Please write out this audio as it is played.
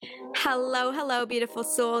Hello, hello, beautiful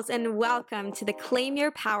souls, and welcome to the Claim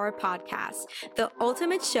Your Power podcast, the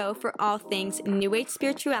ultimate show for all things New Age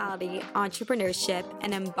spirituality, entrepreneurship,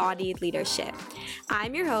 and embodied leadership.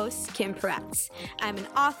 I'm your host, Kim Peretz. I'm an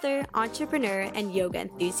author, entrepreneur, and yoga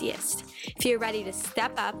enthusiast. If you're ready to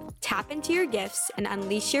step up, tap into your gifts, and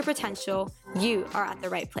unleash your potential, you are at the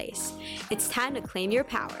right place. It's time to claim your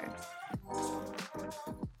power.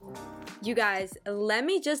 You guys, let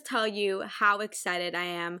me just tell you how excited I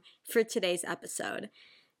am for today's episode.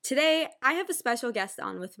 Today, I have a special guest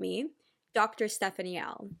on with me, Dr. Stephanie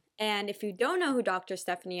L. And if you don't know who Dr.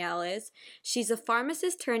 Stephanie L is, she's a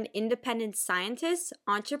pharmacist turned independent scientist,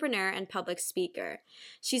 entrepreneur, and public speaker.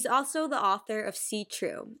 She's also the author of See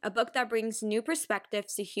True, a book that brings new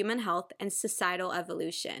perspectives to human health and societal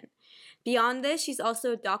evolution. Beyond this, she's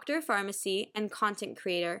also a doctor of pharmacy and content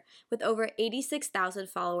creator with over 86,000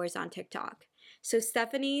 followers on TikTok. So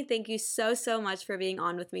Stephanie, thank you so much for being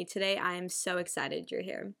on with me today. I am so excited you're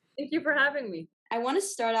here. Thank you for having me. I want to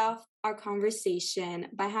start off our conversation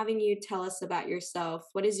by having you tell us about yourself.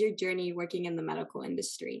 What is your journey working in the medical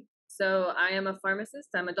industry? So I am a pharmacist.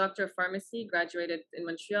 I'm a doctor of pharmacy, graduated in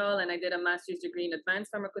Montreal, and I did a master's degree in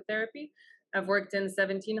advanced pharmacotherapy. I've worked in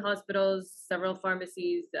 17 hospitals, several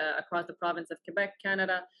pharmacies across the province of Quebec,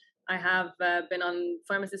 Canada. I have been on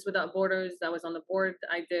Pharmacists Without Borders. I was on the board.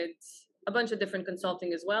 I did a bunch of different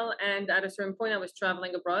consulting as well. And at a certain point, I was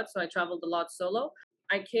traveling abroad, so I traveled a lot solo.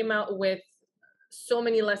 I came out with so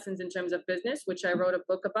many lessons in terms of business, which I wrote a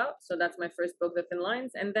book about. So that's my first book, The Thin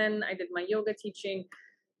Lines. And then I did my yoga teaching.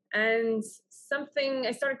 And something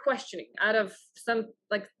I started questioning out of some,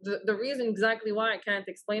 like the reason exactly why I can't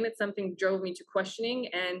explain it, something drove me to questioning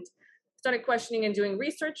and started questioning and doing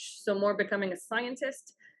research. So more becoming a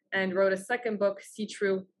scientist, and wrote a second book, See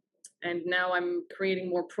True. And now I'm creating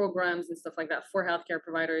more programs and stuff like that for healthcare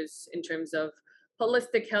providers in terms of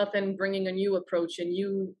holistic health and bringing a new approach and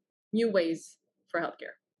new ways for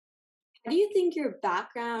healthcare. How do you think your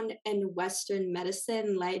background in Western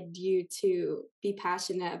medicine led you to be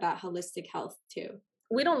passionate about holistic health too?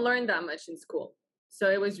 We don't learn that much in school.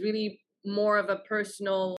 So it was really more of a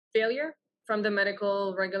personal failure from the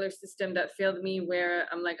medical regular system that failed me, where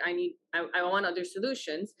I'm like, I want other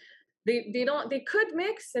solutions. They could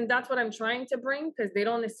mix, and that's what I'm trying to bring, because they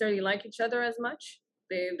don't necessarily like each other as much.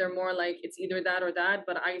 They're more like it's either that or that,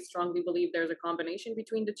 but I strongly believe there's a combination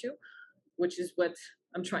between the two, which is what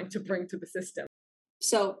I'm trying to bring to the system.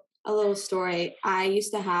 So a little story. I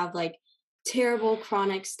used to have like terrible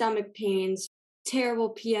chronic stomach pains,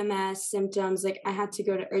 terrible PMS symptoms. Like I had to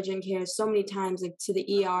go to urgent care so many times, like to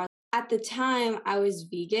the ER. At the time I was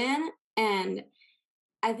vegan, and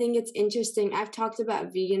I think it's interesting. I've talked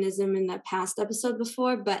about veganism in the past episode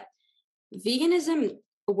before, but veganism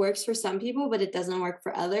works for some people, but it doesn't work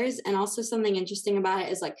for others. And also something interesting about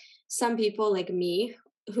it is like some people like me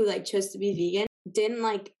who like chose to be vegan didn't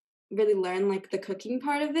like really learn like the cooking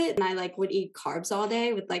part of it, and I like would eat carbs all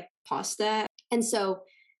day with like pasta. And so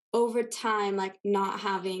over time, like not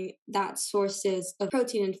having that sources of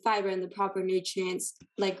protein and fiber and the proper nutrients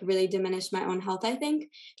like really diminished my own health. I think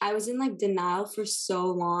I was in like denial for so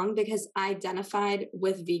long because I identified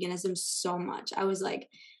with veganism so much. I was like,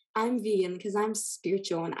 I'm vegan because I'm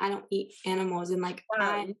spiritual and I don't eat animals, and like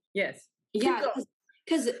wow. Yes. Yeah,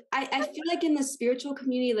 because I feel like in the spiritual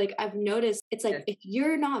community, like I've noticed it's like, if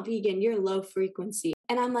you're not vegan, you're low frequency.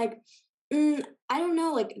 And I'm like, I don't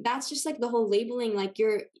know, like that's just like the whole labeling, like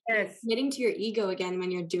you're getting to your ego again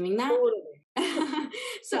when you're doing that. Totally.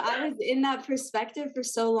 So I was in that perspective for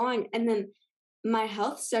so long, and then my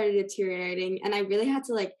health started deteriorating and I really had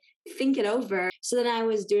to like think it over. So then I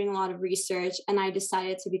was doing a lot of research and I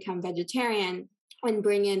decided to become vegetarian and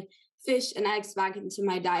bring in fish and eggs back into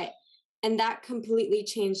my diet. And that completely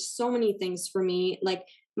changed so many things for me. Like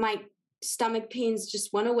my stomach pains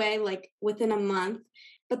just went away like within a month.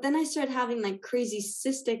 But then I started having like crazy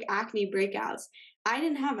cystic acne breakouts. I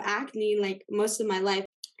didn't have acne like most of my life.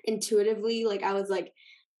 Intuitively, like I was like,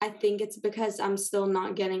 I think it's because I'm still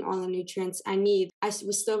not getting all the nutrients I need. I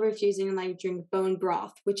was still refusing to like drink bone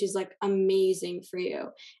broth, which is like amazing for you,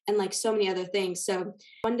 and like so many other things. So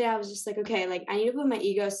one day I was just like, okay, like I need to put my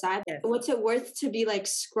ego aside. Yes. What's it worth to be like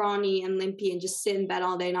scrawny and limpy and just sit in bed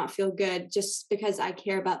all day, not feel good, just because I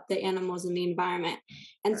care about the animals and the environment?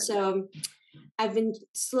 And so I've been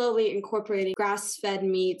slowly incorporating grass-fed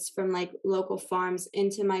meats from like local farms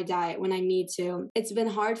into my diet when I need to. It's been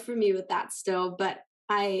hard for me with that still, but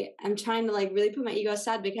I'm trying to like really put my ego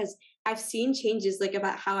aside because I've seen changes like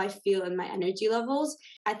about how I feel in my energy levels.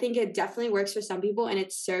 I think it definitely works for some people and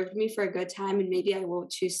it served me for a good time, and maybe I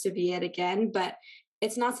won't choose to be it again, but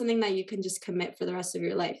it's not something that you can just commit for the rest of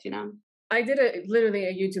your life, you know? I did literally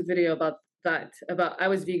a YouTube video about that. About I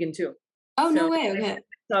was vegan too. Oh, no So way. I Okay.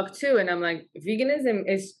 talk too, and I'm like, veganism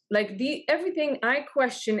is like the everything. I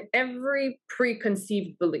question every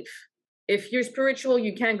preconceived belief. If you're spiritual,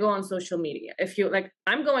 you can't go on social media. If you like,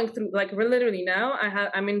 I'm going through like we're literally now.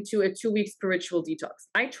 I'm into a 2 week spiritual detox.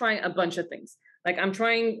 I try a bunch of things. Like I'm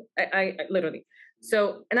trying. I literally.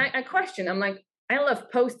 So and I question. I'm like, I love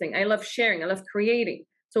posting. I love sharing. I love creating.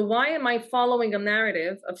 So why am I following a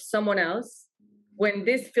narrative of someone else when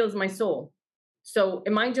this fills my soul? So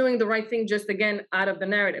am I doing the right thing just again out of the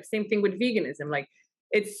narrative? Same thing with veganism. Like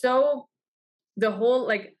it's so the whole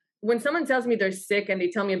like when someone tells me they're sick and they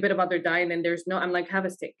tell me a bit about their diet and there's no, I'm like, have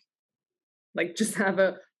a steak. Like just have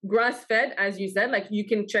a grass fed, as you said, like you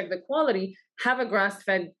can check the quality, have a grass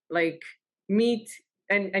fed like meat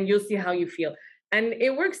and you'll see how you feel. And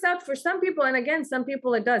it works out for some people. And again, some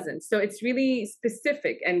people it doesn't. So it's really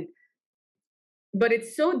specific and but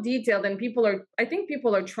it's so detailed and I think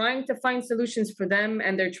people are trying to find solutions for them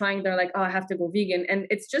and they're like, oh, I have to go vegan. And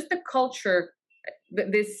it's just the culture,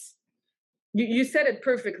 this, you said it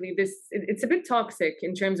perfectly. It's a bit toxic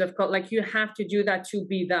in terms of like, you have to do that,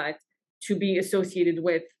 to be associated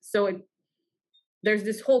with. So there's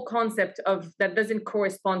this whole concept of that doesn't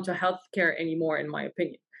correspond to healthcare anymore, in my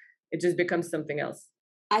opinion. It just becomes something else.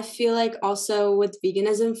 I feel like also with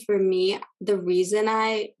veganism, for me, the reason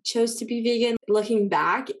I chose to be vegan, looking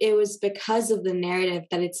back, it was because of the narrative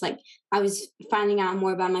that it's like I was finding out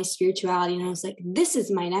more about my spirituality and I was like, this is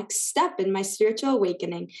my next step in my spiritual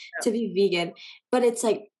awakening to be vegan. But it's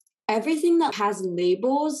like everything that has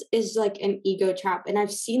labels is like an ego trap. And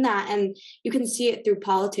I've seen that. And you can see it through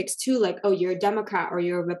politics too. Like, oh, you're a Democrat or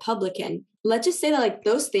you're a Republican. Let's just say that like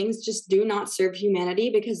those things just do not serve humanity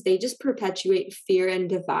because they just perpetuate fear and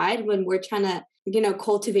divide when we're trying to,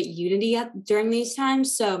 cultivate unity during these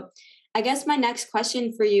times. So I guess my next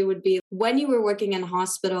question for you would be, when you were working in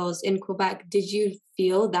hospitals in Quebec, did you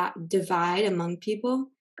feel that divide among people?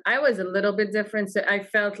 I was a little bit different. So I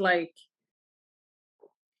felt like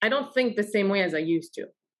I don't think the same way as I used to.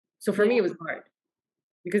 So for me, it was hard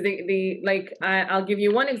because I'll give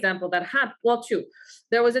you one example that happened. Well, two.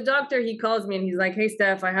 There was a doctor, he calls me and he's like, hey,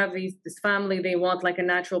 Steph, I have this family. They want like a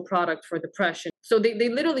natural product for depression. So they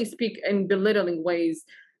literally speak in belittling ways,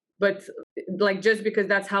 but like, just because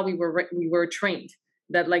that's how we were trained,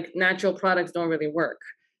 that like natural products don't really work.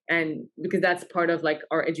 And because that's part of like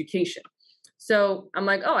our education. So I'm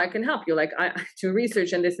like, oh, I can help you. Like I do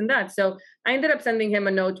research and this and that. So I ended up sending him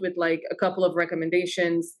a note with like a couple of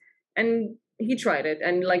recommendations and he tried it.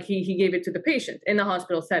 And like he gave it to the patient in a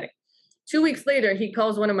hospital setting. 2 weeks later, he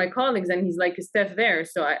calls one of my colleagues and he's like, is Steph there?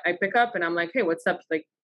 So I pick up and I'm like, hey, what's up? Like,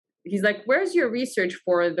 he's like, where's your research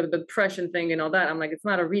for the depression thing and all that? I'm like, it's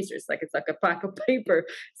not a research. Like, it's like a pack of paper.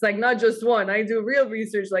 It's like, not just one. I do real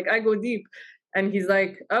research. Like I go deep. And he's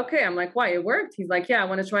like, okay. I'm like, why? It worked? He's like, yeah, I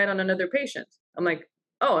want to try it on another patient. I'm like,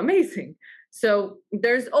 oh, amazing. So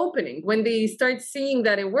there's opening. When they start seeing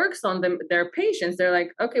that it works on their patients, they're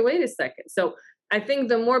like, okay, wait a second. So I think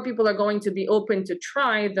the more people are going to be open to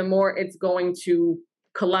try, the more it's going to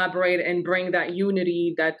collaborate and bring that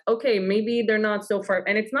unity that, okay, maybe they're not so far.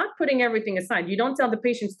 And it's not putting everything aside. You don't tell the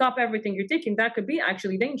patient, stop everything you're taking. That could be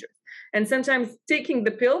actually dangerous. And sometimes taking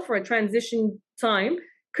the pill for a transition time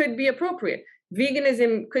could be appropriate.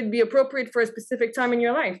 Veganism could be appropriate for a specific time in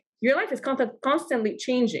your life. Your life is constantly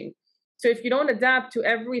changing. So if you don't adapt to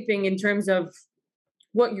everything in terms of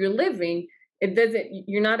what you're living,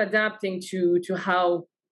 you're not adapting to how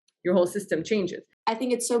your whole system changes. I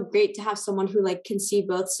think it's so great to have someone who like can see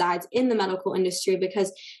both sides in the medical industry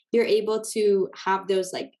because you're able to have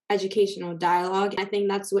those like educational dialogue. I think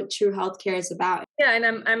that's what true healthcare is about. Yeah, and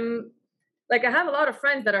I'm like, I have a lot of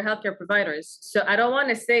friends that are healthcare providers. So I don't want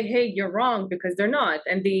to say, hey, you're wrong, because they're not.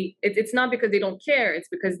 And it's not because they don't care. It's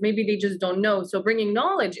because maybe they just don't know. So bringing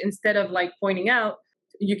knowledge instead of like pointing out,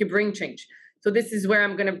 you can bring change. So this is where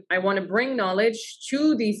I want to bring knowledge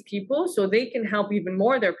to these people so they can help even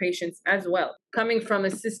more their patients as well. Coming from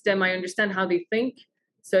a system, I understand how they think.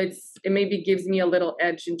 So it maybe gives me a little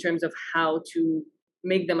edge in terms of how to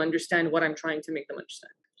make them understand what I'm trying to make them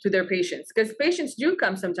understand to their patients. Because patients do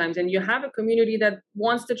come sometimes and you have a community that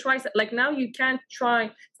wants to try. Like now you can't try.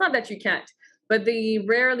 It's not that you can't, but they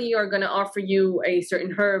rarely are going to offer you a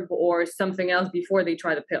certain herb or something else before they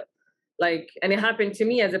try the pill. Like, and it happened to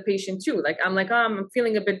me as a patient too. Like, I'm like, oh, I'm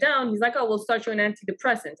feeling a bit down. He's like, oh, we'll start you an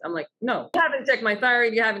antidepressant. I'm like, no, you haven't checked my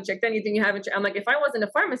thyroid. You haven't checked anything. I'm like, if I wasn't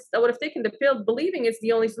a pharmacist, I would have taken the pill believing it's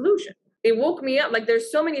the only solution. It woke me up. Like,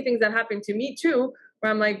 there's so many things that happened to me too,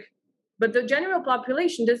 where I'm like, but the general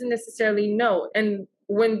population doesn't necessarily know. And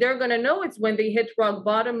when they're going to know, it's when they hit rock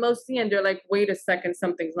bottom mostly, and they're like, wait a second,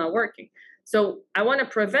 something's not working. So I want to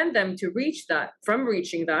prevent them from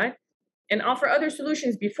reaching that, and offer other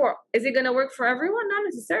solutions before. Is it going to work for everyone? Not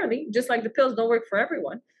necessarily. Just like the pills don't work for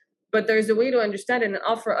everyone. But there's a way to understand it and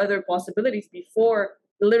offer other possibilities before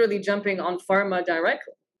literally jumping on pharma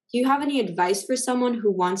directly. Do you have any advice for someone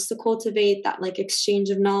who wants to cultivate that like exchange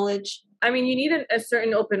of knowledge? I mean, you need a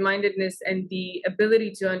certain open-mindedness and the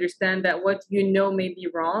ability to understand that what you know may be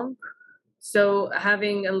wrong. So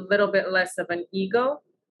having a little bit less of an ego,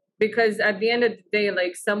 because at the end of the day,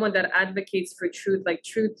 like someone that advocates for truth, like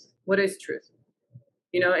truth, what is truth?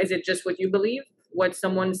 Is it just what you believe, what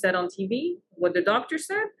someone said on TV, what the doctor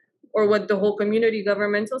said, or what the whole community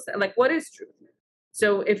governmental said? Like, what is truth?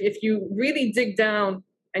 So if you really dig down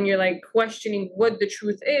and you're like questioning what the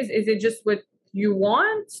truth is it just what you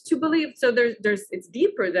want to believe? So there's it's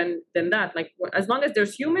deeper than that. Like, as long as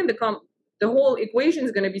there's human, the whole equation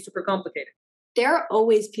is going to be super complicated. There are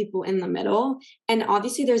always people in the middle, and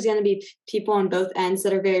obviously there's going to be people on both ends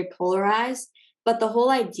that are very polarized. But the whole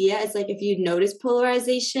idea is like, if you notice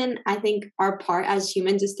polarization, I think our part as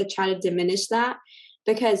humans is to try to diminish that,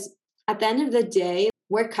 because at the end of the day,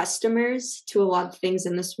 we're customers to a lot of things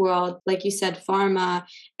in this world. Like you said, pharma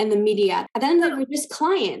and the media. At the end of the day, we're just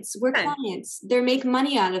clients. We're clients. They make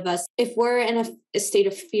money out of us. If we're in a state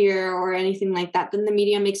of fear or anything like that, then the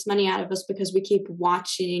media makes money out of us because we keep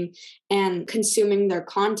watching and consuming their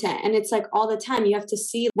content. And it's like all the time, you have to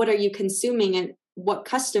see what are you consuming and what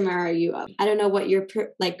customer are you of. I don't know what your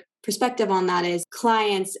perspective on that is.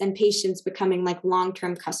 Clients and patients becoming like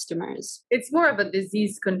long-term customers. It's more of a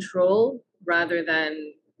disease control rather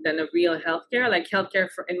than a real healthcare. Like healthcare,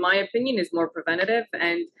 in my opinion, is more preventative.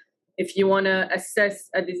 And if you want to assess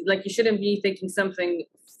a disease, like you shouldn't be taking something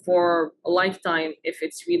for a lifetime if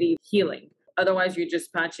it's really healing. Otherwise, you're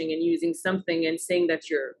just patching and using something and saying that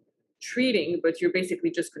you're treating, but you're basically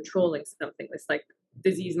just controlling something. It's like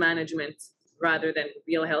disease management rather than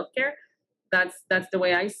real healthcare. That's the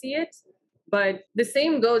way I see it. But the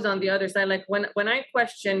same goes on the other side. Like when I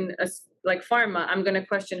question like pharma, I'm going to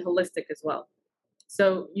question holistic as well.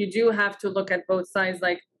 So you do have to look at both sides.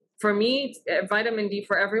 Like for me, vitamin D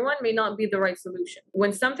for everyone may not be the right solution.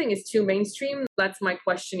 When something is too mainstream, that's my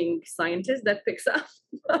questioning scientist that picks up.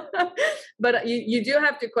 But you do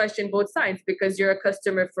have to question both sides, because you're a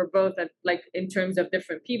customer for both. Like in terms of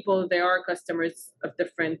different people, they are customers of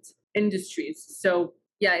different industries. So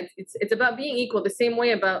yeah, it's about being equal. The same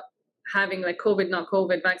way about having like COVID, not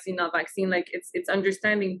COVID, vaccine, not vaccine. Like it's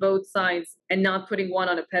understanding both sides and not putting one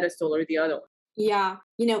on a pedestal or the other one. Yeah.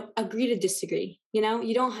 Agree to disagree. You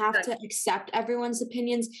don't have to accept everyone's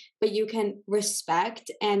opinions, but you can respect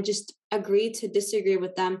and just agree to disagree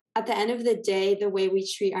with them. At the end of the day, the way we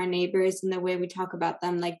treat our neighbors and the way we talk about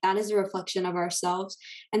them, like that is a reflection of ourselves.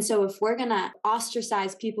 And so if we're going to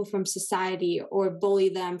ostracize people from society or bully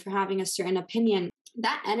them for having a certain opinion,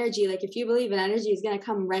 that energy, like if you believe in energy, is going to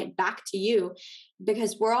come right back to you,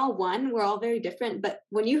 because we're all one, we're all very different. But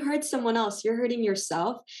when you hurt someone else, you're hurting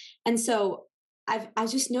yourself. And so I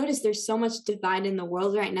just noticed there's so much divide in the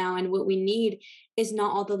world right now. And what we need is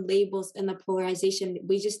not all the labels and the polarization.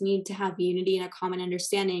 We just need to have unity and a common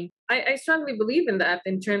understanding. I strongly believe in that,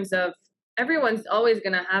 in terms of everyone's always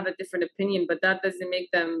going to have a different opinion, but that doesn't make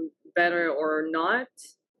them better or not.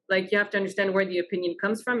 Like you have to understand where the opinion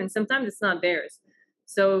comes from, and sometimes it's not theirs.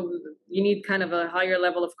 So you need kind of a higher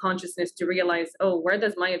level of consciousness to realize, oh, where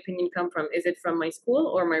does my opinion come from? Is it from my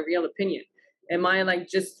school or my real opinion? Am I like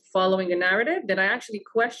just following a narrative that I actually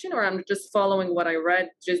question, or I'm just following what I read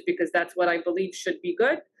just because that's what I believe should be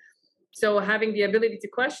good? So having the ability to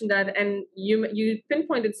question that, and you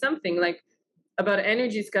pinpointed something like about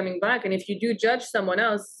energies coming back. And if you do judge someone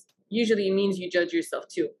else, usually it means you judge yourself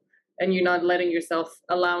too, and you're not letting yourself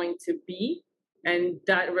allowing to be. And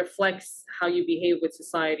that reflects how you behave with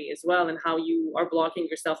society as well, and how you are blocking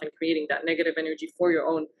yourself and creating that negative energy for your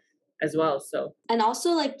own as well. So, and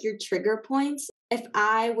also like your trigger points. If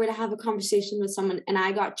I were to have a conversation with someone and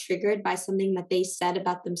I got triggered by something that they said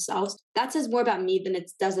about themselves, that says more about me than it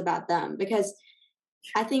does about them. Because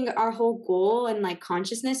I think our whole goal and like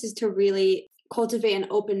consciousness is to really cultivate an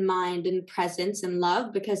open mind and presence and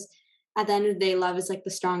love, because at the end of the day, love is like the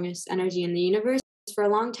strongest energy in the universe. For a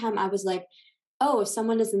long time, I was like, oh, if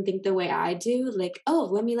someone doesn't think the way I do, like, oh,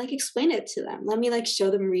 let me like explain it to them. Let me like show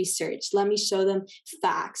them research. Let me show them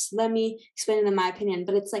facts. Let me explain to them my opinion.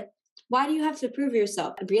 But it's like, why do you have to prove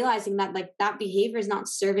yourself? Realizing that like that behavior is not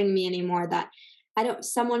serving me anymore, that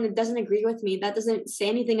someone that doesn't agree with me, that doesn't say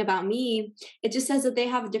anything about me. It just says that they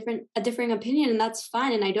have a differing opinion, and that's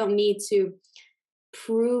fine. And I don't need to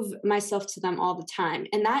prove myself to them all the time.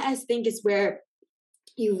 And that, I think, is where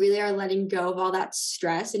you really are letting go of all that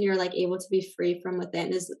stress and you're like able to be free from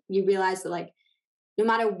within, is you realize that like no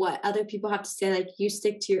matter what other people have to say, like you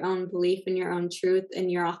stick to your own belief and your own truth and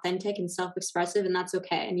you're authentic and self-expressive, and that's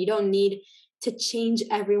okay. And you don't need to change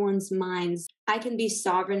everyone's minds. I can be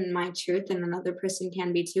sovereign in my truth and another person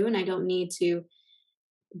can be too. And I don't need to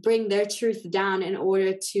bring their truth down in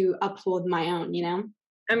order to uphold my own, you know?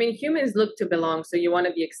 I mean, humans look to belong. So you want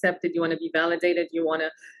to be accepted, you want to be validated, you want to,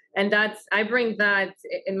 and I bring that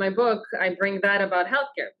in my book, I bring that about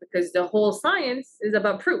healthcare because the whole science is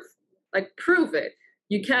about proof. Like, prove it.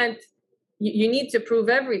 You can't, you need to prove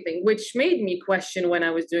everything, which made me question when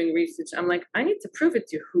I was doing research. I'm like, I need to prove it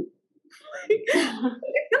to who?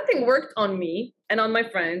 If something worked on me and on my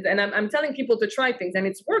friends, and I'm telling people to try things and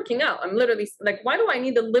it's working out, I'm literally like, why do I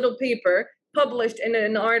need a little paper published in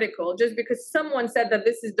an article just because someone said that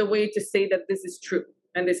this is the way to say that this is true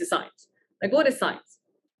and this is science? Like, what is science?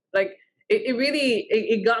 Like, it really,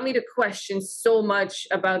 it got me to question so much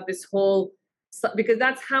about this whole, because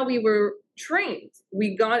that's how we were trained.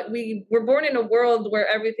 We were born in a world where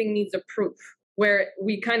everything needs a proof, where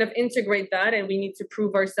we kind of integrate that and we need to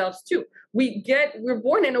prove ourselves too. We're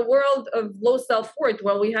born in a world of low self-worth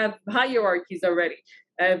where we have hierarchies already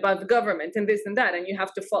about the government and this and that, and you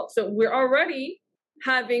have to follow. So we're already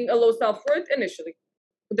having a low self-worth initially.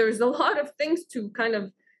 There's a lot of things to kind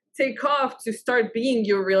of take off to start being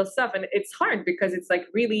your real self. And it's hard because it's like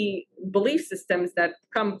really belief systems that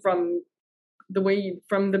come from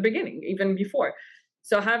from the beginning, even before.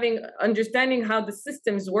 So understanding how the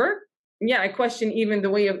systems work, I question even the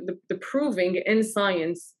way of the proving in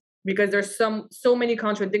science, because there's so many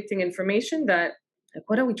contradicting information that, like,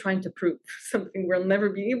 what are we trying to prove? Something we'll never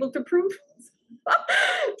be able to prove?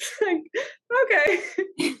 Like, okay.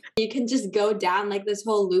 You can just go down like this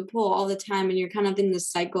whole loophole all the time and you're kind of in this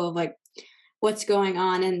cycle of like what's going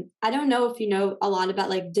on. And I don't know if you know a lot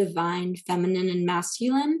about like divine feminine and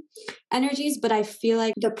masculine energies, but I feel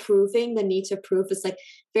like the need to prove is like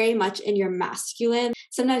very much in your masculine.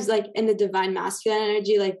 Sometimes like in the divine masculine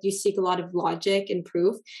energy, like you seek a lot of logic and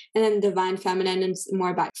proof, and then divine feminine is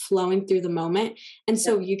more about flowing through the moment. And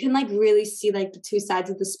so you can like really see like the two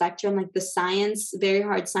sides of the spectrum, like the science, very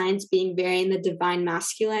hard science being very in the divine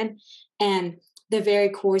masculine, and the very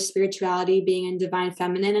core spirituality being in divine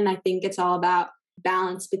feminine. And I think it's all about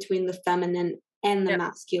balance between the feminine and the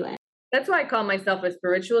masculine. That's why I call myself a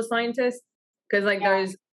spiritual scientist, because like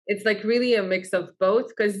it's like really a mix of both,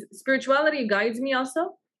 because spirituality guides me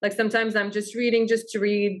also. Like sometimes I'm just reading just to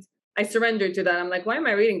read. I surrender to that. I'm like, why am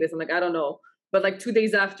I reading this? I'm like, I don't know. But like 2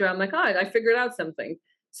 days after, I'm like, I figured out something.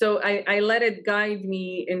 So I let it guide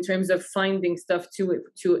me in terms of finding stuff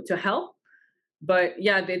to help. But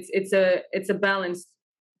yeah, it's a balance.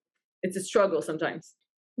 It's a struggle sometimes.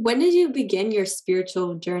 When did you begin your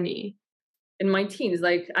spiritual journey? In my teens.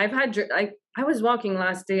 Like I was walking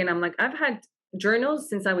last day and I'm like, I've had journals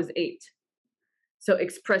since I was 8. So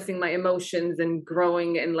expressing my emotions and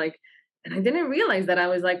growing and I didn't realize that I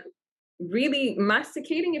was like really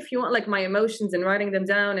masticating, if you want, like my emotions and writing them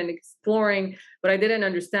down and exploring, but I didn't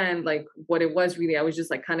understand like what it was really. I was just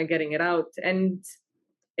like kind of getting it out. And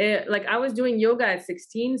like I was doing yoga at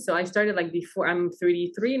 16. So I started like before. I'm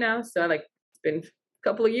 33 now. So it's been a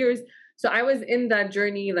couple of years. So I was in that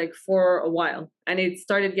journey like for a while, and it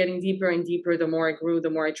started getting deeper and deeper. The more I grew,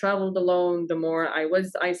 the more I traveled alone, the more I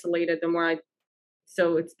was isolated,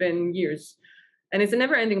 so it's been years, and it's a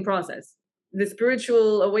never ending process. The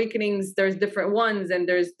spiritual awakenings, there's different ones, and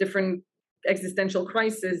there's different existential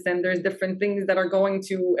crisis, and there's different things that are going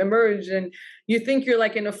to emerge, and you think you're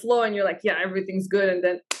like in a flow and you're like, yeah, everything's good, and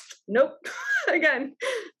then nope, again.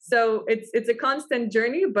 So it's a constant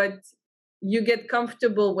journey, but you get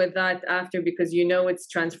comfortable with that after, because you know it's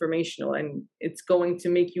transformational and it's going to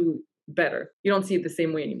make you better. You don't see it the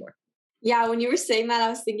same way anymore. Yeah, when you were saying that, I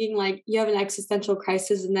was thinking like you have an existential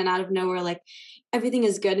crisis, and then out of nowhere, like everything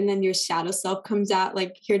is good, and then your shadow self comes out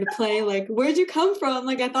like here to play. Like, where'd you come from?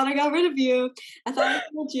 Like, I thought I got rid of you. I thought I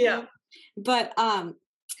killed you. Yeah. But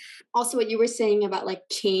also what you were saying about like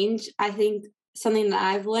change, I think something that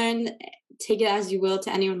I've learned, take it as you will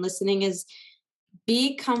to anyone listening, is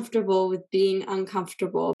be comfortable with being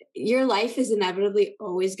uncomfortable. Your life is inevitably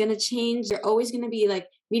always going to change. You're always going to be like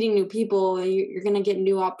meeting new people. You're going to get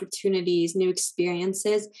new opportunities, new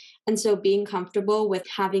experiences. And so being comfortable with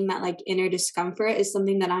having that like inner discomfort is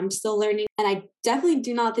something that I'm still learning. And I definitely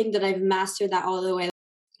do not think that I've mastered that all the way.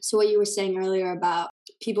 So what you were saying earlier about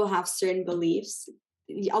people have certain beliefs,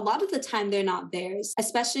 a lot of the time they're not theirs.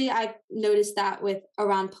 Especially I've noticed that with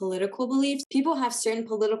around political beliefs. People have certain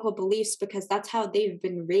political beliefs because that's how they've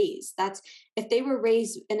been raised. That's if they were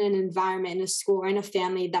raised in an environment, in a school or in a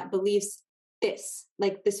family that believes this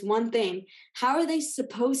one thing, how are they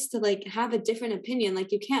supposed to like have a different opinion?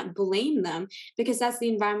 Like you can't blame them because that's the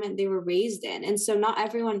environment they were raised in. And so not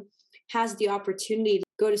everyone has the opportunity to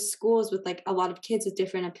go to schools with like a lot of kids with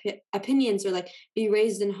different opinions, or like be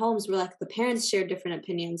raised in homes where like the parents share different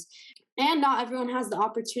opinions. And not everyone has the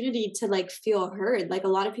opportunity to like feel heard. Like a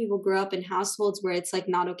lot of people grow up in households where it's like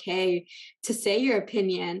not okay to say your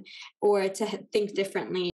opinion or to think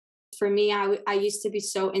differently. For me, I used to be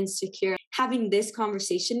so insecure. Having this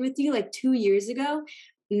conversation with you like 2 years ago,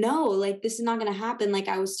 no, like this is not going to happen. Like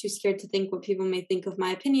I was too scared to think what people may think of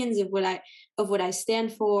my opinions, of what I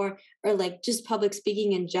stand for, or like just public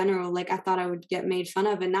speaking in general. Like I thought I would get made fun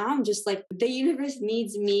of, and now I'm just like, the universe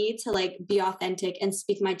needs me to like be authentic and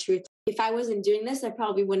speak my truth. If I wasn't doing this, I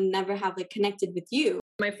probably would never have like connected with you.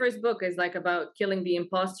 My first book is like about killing the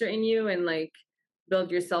imposter in you and like build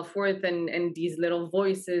your self-worth and these little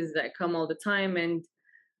voices that come all the time. And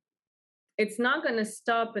it's not going to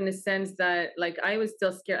stop in the sense that like I was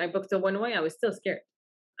still scared. I booked a one-way. I was still scared.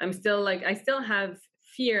 I'm still like, I still have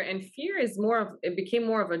fear, and fear is more of, it became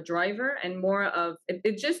more of a driver and more of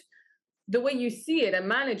it just, the way you see it and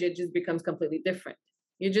manage it just becomes completely different.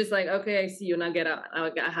 You're just like, okay, I see you, now get out.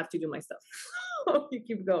 I have to do my stuff. You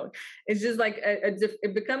keep going. It's just like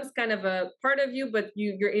it becomes kind of a part of you, but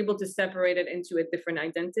you're able to separate it into a different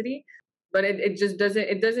identity. But it just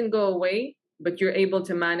doesn't go away, but you're able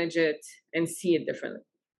to manage it and see it differently.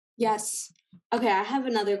 Yes. Okay, I have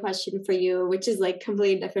another question for you, which is like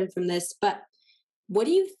completely different from this. But what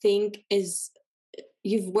do you think is,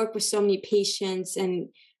 you've worked with so many patients and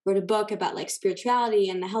wrote a book about like spirituality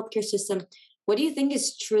and the healthcare system. What do you think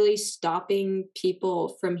is truly stopping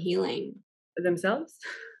people from healing? Themselves.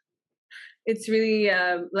 It's really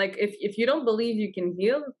like if you don't believe you can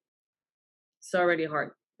heal, it's already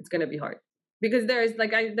hard. It's going to be hard. Because there's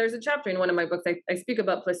a chapter in one of my books, I speak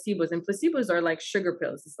about placebos, and placebos are like sugar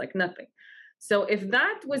pills. It's like nothing. So if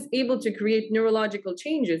that was able to create neurological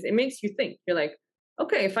changes, it makes you think. You're like,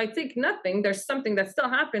 okay, if I take nothing, there's something that still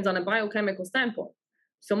happens on a biochemical standpoint.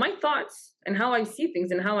 So my thoughts and how I see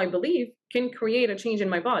things and how I believe can create a change in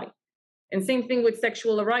my body. And same thing with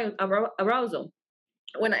sexual arousal.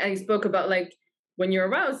 When I spoke about like when you're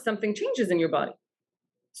aroused, something changes in your body.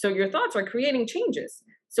 So your thoughts are creating changes.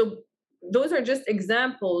 So those are just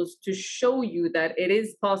examples to show you that it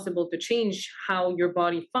is possible to change how your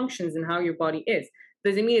body functions and how your body is.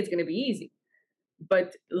 Doesn't mean it's going to be easy,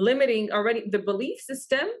 but limiting already the belief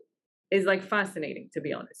system is like fascinating, to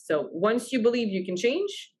be honest. So once you believe you can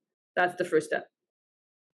change, that's the first step.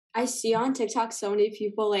 I see on TikTok so many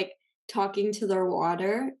people like talking to their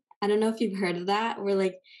water. I don't know if you've heard of that, where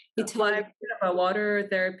like you talk about water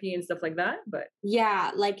therapy and stuff like that, but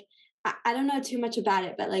yeah, like I don't know too much about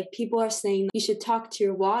it, but like people are saying you should talk to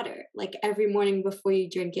your water like every morning before you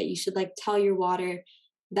drink it. You should like tell your water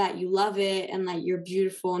that you love it and like you're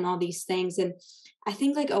beautiful and all these things. And I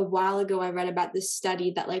think like a while ago I read about this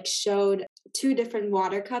study that like showed 2 different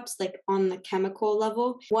water cups like on the chemical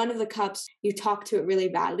level. One of the cups, you talk to it really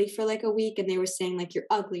badly for like a week, and they were saying like you're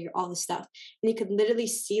ugly or all this stuff, and you could literally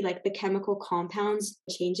see like the chemical compounds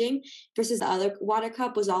changing, versus the other water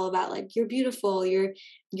cup was all about like you're beautiful, you're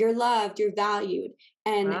loved, you're valued.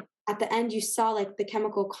 And wow. At the end, you saw like the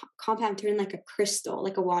chemical compound turn like a crystal,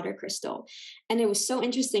 like a water crystal. And it was so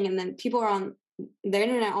interesting. And then people are on the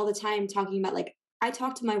internet all the time talking about like, I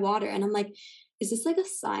talk to my water, and I'm like, is this like a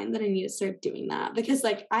sign that I need to start doing that? Because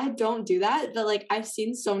like, I don't do that, but like, I've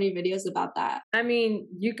seen so many videos about that. I mean,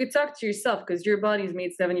 you could talk to yourself because your body is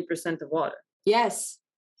made 70% of water. Yes.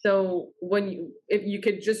 So if you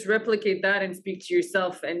could just replicate that and speak to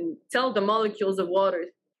yourself and tell the molecules of water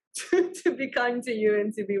to be kind to you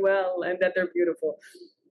and to be well and that they're beautiful.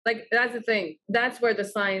 Like, that's the thing. That's where the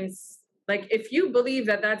science, like, if you believe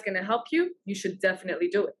that that's going to help you, you should definitely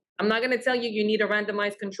do it. I'm not going to tell you you need a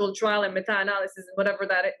randomized controlled trial and meta-analysis and whatever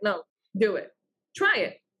that is. No, do it. Try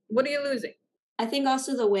it. What are you losing? I think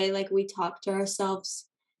also the way like we talk to ourselves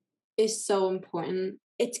is so important.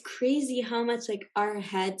 It's crazy how much like our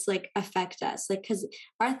heads like affect us, like because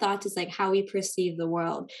our thoughts is like how we perceive the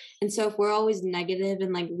world. And so if we're always negative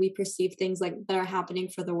and like we perceive things like that are happening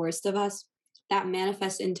for the worst of us, that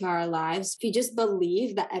manifests into our lives. If you just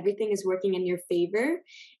believe that everything is working in your favor,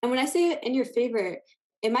 and when I say in your favor,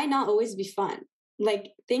 it might not always be fun.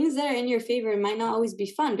 Like things that are in your favor might not always be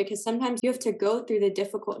fun, because sometimes you have to go through the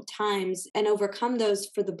difficult times and overcome those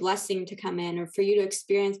for the blessing to come in, or for you to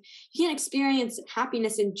experience. You can't experience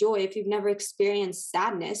happiness and joy if you've never experienced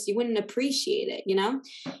sadness. You wouldn't appreciate it, you know?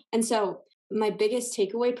 And so my biggest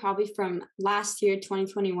takeaway probably from last year,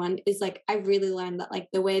 2021, is like I really learned that like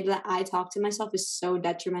the way that I talk to myself is so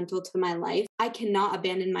detrimental to my life. I cannot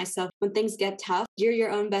abandon myself when things get tough. You're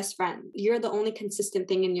your own best friend. You're the only consistent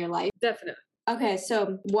thing in your life. Definitely. Okay,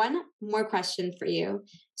 so one more question for you.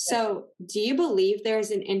 So, do you believe there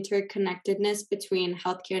is an interconnectedness between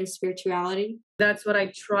healthcare and spirituality? That's what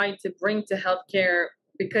I try to bring to healthcare,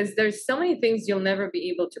 because there's so many things you'll never be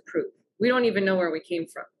able to prove. We don't even know where we came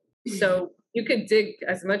from. So you could dig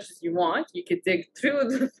as much as you want. You could dig through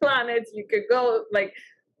the planets. You could go like,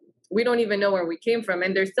 we don't even know where we came from.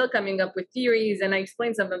 And they're still coming up with theories. And I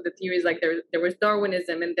explained some of the theories, like there was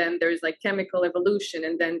Darwinism, and then there's like chemical evolution,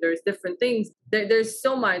 and then there's different things. There's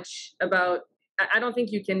so much about, I don't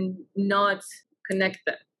think you can not connect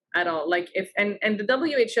them at all. Like and the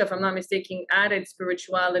WHO, if I'm not mistaken, added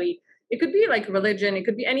spirituality. It could be like religion. It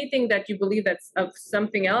could be anything that you believe that's of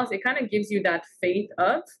something else. It kind of gives you that faith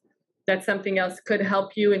of that something else could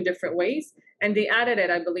help you in different ways. And they added it,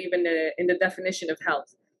 I believe, in the definition of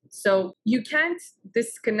health. So you can't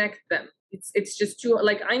disconnect them. It's just too,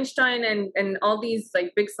 like Einstein and all these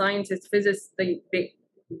like big scientists, physicists,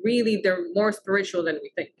 they're more spiritual than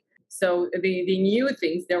we think. So they knew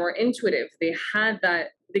things, they were intuitive. They had that.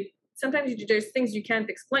 Sometimes there's things you can't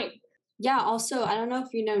explain. Yeah, also, I don't know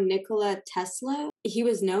if you know Nikola Tesla. He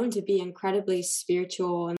was known to be incredibly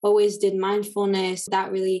spiritual and always did mindfulness.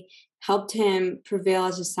 That really helped him prevail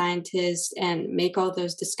as a scientist and make all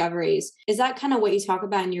those discoveries. Is that kind of what you talk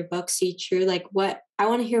about in your book, See True? Like I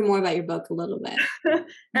want to hear more about your book a little bit.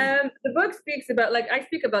 The book speaks about, like, I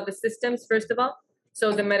speak about the systems, first of all.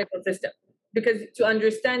 So the medical system, because to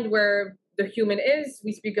understand where the human is,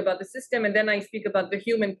 we speak about the system, and then I speak about the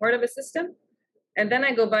human part of a system. And then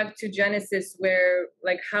I go back to Genesis, where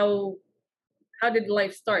like how did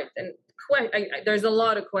life start? And there's a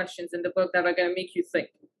lot of questions in the book that are going to make you think.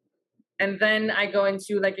 And then I go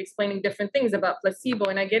into like explaining different things about placebo,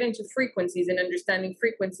 and I get into frequencies and understanding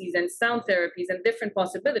frequencies and sound therapies and different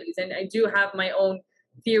possibilities. And I do have my own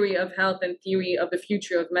theory of health and theory of the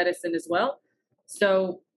future of medicine as well.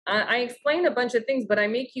 So I explain a bunch of things, but I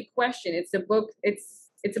make you question. It's a book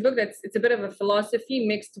that's a bit of a philosophy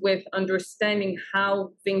mixed with understanding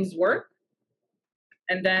how things work.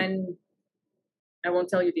 And then I won't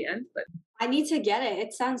tell you the end, but I need to get it.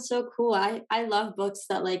 It sounds so cool. I love books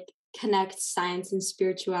that like connect science and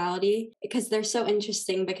spirituality, because they're so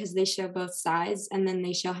interesting, because they show both sides and then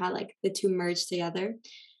they show how like the two merge together.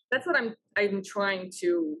 That's what I'm trying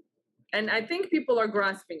to, and I think people are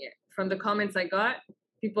grasping it from the comments I got.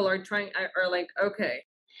 People are like, okay.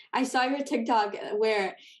 I saw your TikTok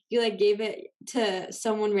where you like gave it to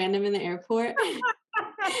someone random in the airport.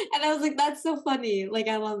 And I was like, that's so funny. Like,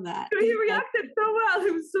 I love that. He reacted so well.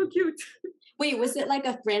 It was so cute. Wait, was it like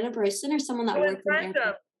a random person or someone that worked in the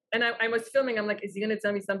airport? And I was filming. I'm like, is he going to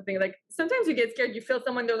tell me something? Like, sometimes you get scared. You feel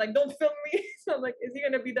someone, they're like, don't film me. So I'm like, is he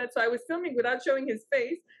going to be that? So I was filming without showing his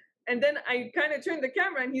face. And then I kind of turned the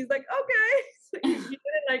camera and he's like, okay. So he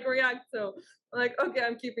didn't like react. So I'm like, okay,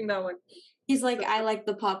 I'm keeping that one. He's like, I like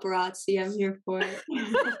the paparazzi. I'm here for it.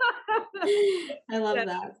 I love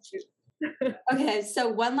that. Okay, so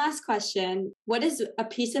one last question. What is a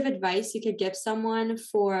piece of advice you could give someone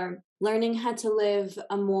for learning how to live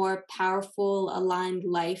a more powerful, aligned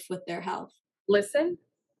life with their health? Listen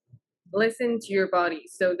to your body.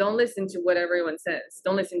 So don't listen to what everyone says.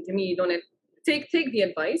 Don't listen to me. Don't take the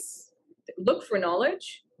advice. Look for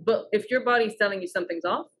knowledge. But if your body's telling you something's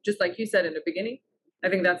off, just like you said in the beginning, I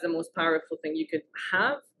think that's the most powerful thing you could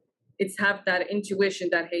have. It's have that intuition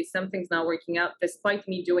that, hey, something's not working out despite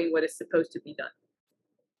me doing what is supposed to be done.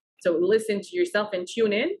 So listen to yourself and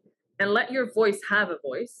tune in and let your voice have a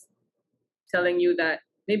voice telling you that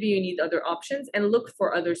maybe you need other options, and look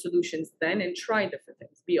for other solutions then and try different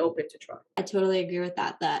things. Be open to try. I totally agree with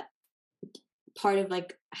that part of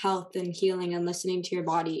like health and healing and listening to your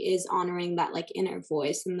body is honoring that like inner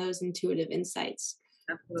voice and those intuitive insights.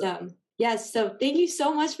 Absolutely. So yes. So thank you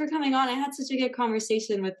so much for coming on. I had such a good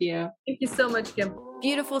conversation with you. Thank you so much, Kim.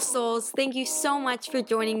 Beautiful souls, thank you so much for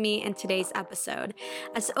joining me in today's episode.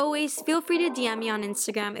 As always, feel free to DM me on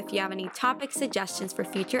Instagram if you have any topic suggestions for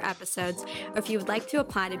future episodes, or if you would like to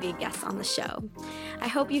apply to be a guest on the show. I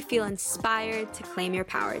hope you feel inspired to claim your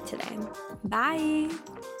power today. Bye.